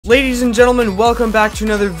Ladies and gentlemen, welcome back to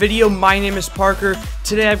another video. My name is Parker.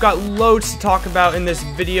 Today I've got loads to talk about in this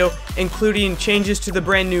video, including changes to the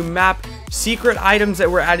brand new map, secret items that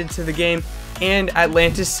were added to the game, and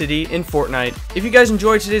Atlantis City in Fortnite. If you guys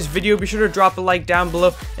enjoyed today's video, be sure to drop a like down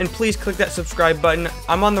below and please click that subscribe button.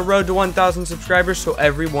 I'm on the road to 1,000 subscribers, so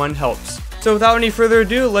everyone helps. So without any further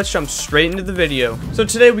ado, let's jump straight into the video. So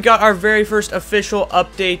today we got our very first official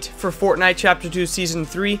update for Fortnite Chapter 2 Season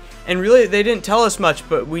 3, and really they didn't tell us much,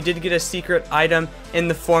 but we did get a secret item in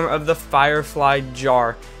the form of the Firefly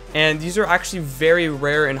Jar. And these are actually very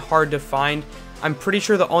rare and hard to find. I'm pretty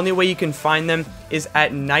sure the only way you can find them is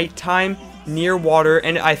at nighttime near water,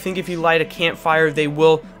 and I think if you light a campfire they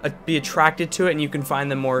will be attracted to it and you can find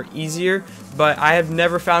them more easier, but I have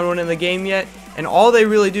never found one in the game yet. And all they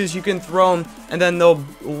really do is you can throw them and then they'll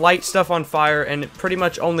light stuff on fire, and pretty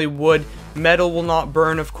much only wood. Metal will not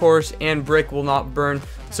burn, of course, and brick will not burn.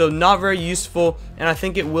 So not very useful, and I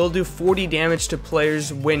think it will do 40 damage to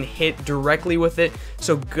players when hit directly with it.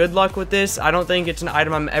 So good luck with this. I don't think it's an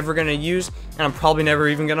item I'm ever going to use, and I'm probably never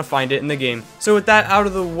even going to find it in the game. So with that out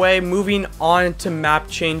of the way, moving on to map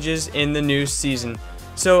changes in the new season.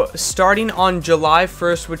 So starting on July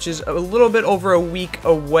 1st, which is a little bit over a week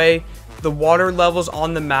away, the water levels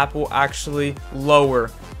on the map will actually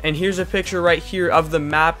lower. And here's a picture right here of the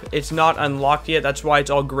map. It's not unlocked yet, that's why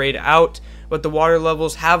it's all grayed out, but the water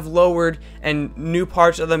levels have lowered and new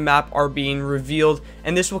parts of the map are being revealed,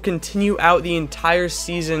 and this will continue out the entire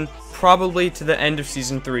season, probably to the end of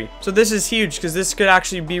Season 3. So this is huge because this could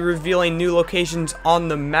actually be revealing new locations on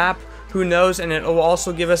the map. Who knows? And it will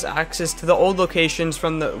also give us access to the old locations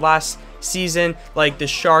from the last season, like the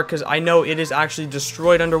shark, because I know it is actually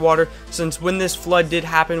destroyed underwater, since when this flood did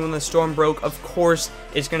happen, when the storm broke, of course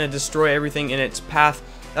it's going to destroy everything in its path.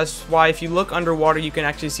 That's why if you look underwater you can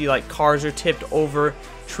actually see like cars are tipped over,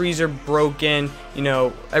 trees are broken, you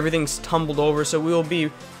know, everything's tumbled over. So we will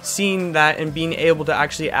be seeing that and being able to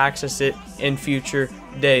actually access it in future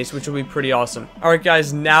days, which will be pretty awesome. Alright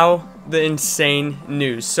guys, now the insane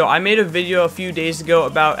news. So I made a video a few days ago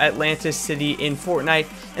about Atlantis City in Fortnite,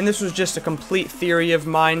 and this was just a complete theory of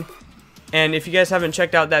mine. And if you guys haven't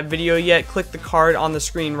checked out that video yet, click the card on the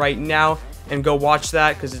screen right now and go watch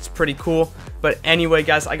that because it's pretty cool. But anyway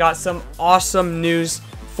guys, I got some awesome news.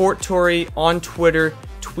 Fortnite on Twitter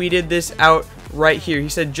tweeted this out right here. He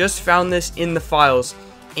said, just found this in the files.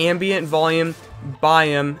 Ambient volume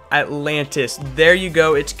biome Atlantis. There you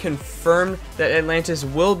go, it's confirmed that Atlantis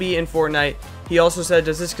will be in Fortnite. He also said,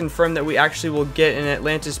 does this confirm that we actually will get an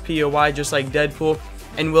Atlantis POI just like Deadpool,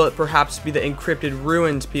 and will it perhaps be the encrypted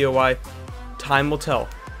ruins POI? Time will tell.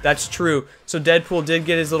 That's true. So Deadpool did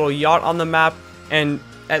get his little yacht on the map, and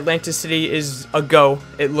Atlantis City is a go,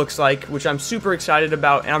 it looks like, which I'm super excited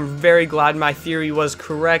about, and I'm very glad my theory was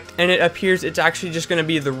correct. And it appears it's actually just going to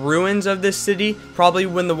be the ruins of this city. Probably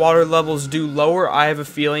when the water levels do lower, I have a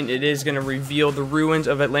feeling it is going to reveal the ruins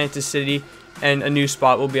of Atlantis City, and a new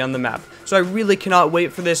spot will be on the map. So I really cannot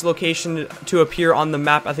wait for this location to appear on the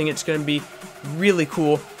map. I think it's going to be really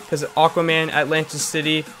cool, because Aquaman, Atlantis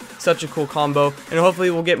City, such a cool combo. And hopefully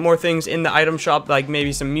we'll get more things in the item shop, like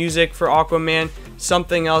maybe some music for Aquaman,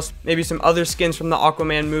 something else, maybe some other skins from the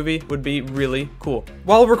Aquaman movie would be really cool.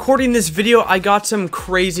 While recording this video, I got some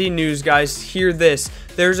crazy news, guys. Hear this.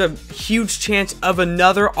 There's a huge chance of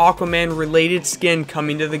another Aquaman related skin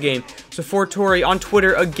coming to the game. So Fortnite on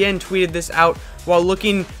Twitter again tweeted this out. While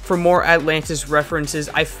looking for more Atlantis references,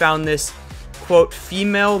 I found this quote,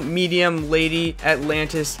 female medium lady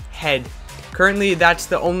Atlantis head. Currently, that's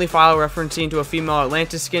the only file referencing to a female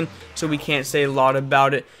Atlantis skin, so we can't say a lot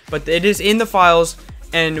about it. But it is in the files,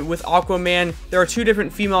 and with Aquaman, there are two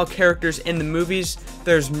different female characters in the movies.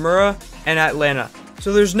 There's Mera and Atlanta.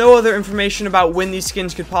 So there's no other information about when these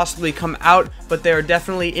skins could possibly come out, but they are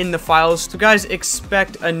definitely in the files. So guys,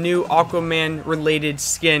 expect a new Aquaman related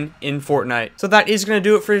skin in Fortnite. So that is going to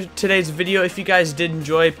do it for today's video. If you guys did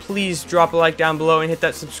enjoy, please drop a like down below and hit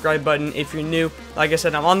that subscribe button if you're new. Like I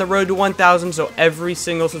said, I'm on the road to 1,000, so every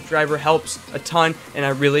single subscriber helps a ton, and I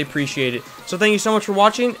really appreciate it. So thank you so much for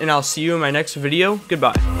watching, and I'll see you in my next video.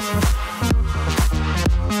 Goodbye.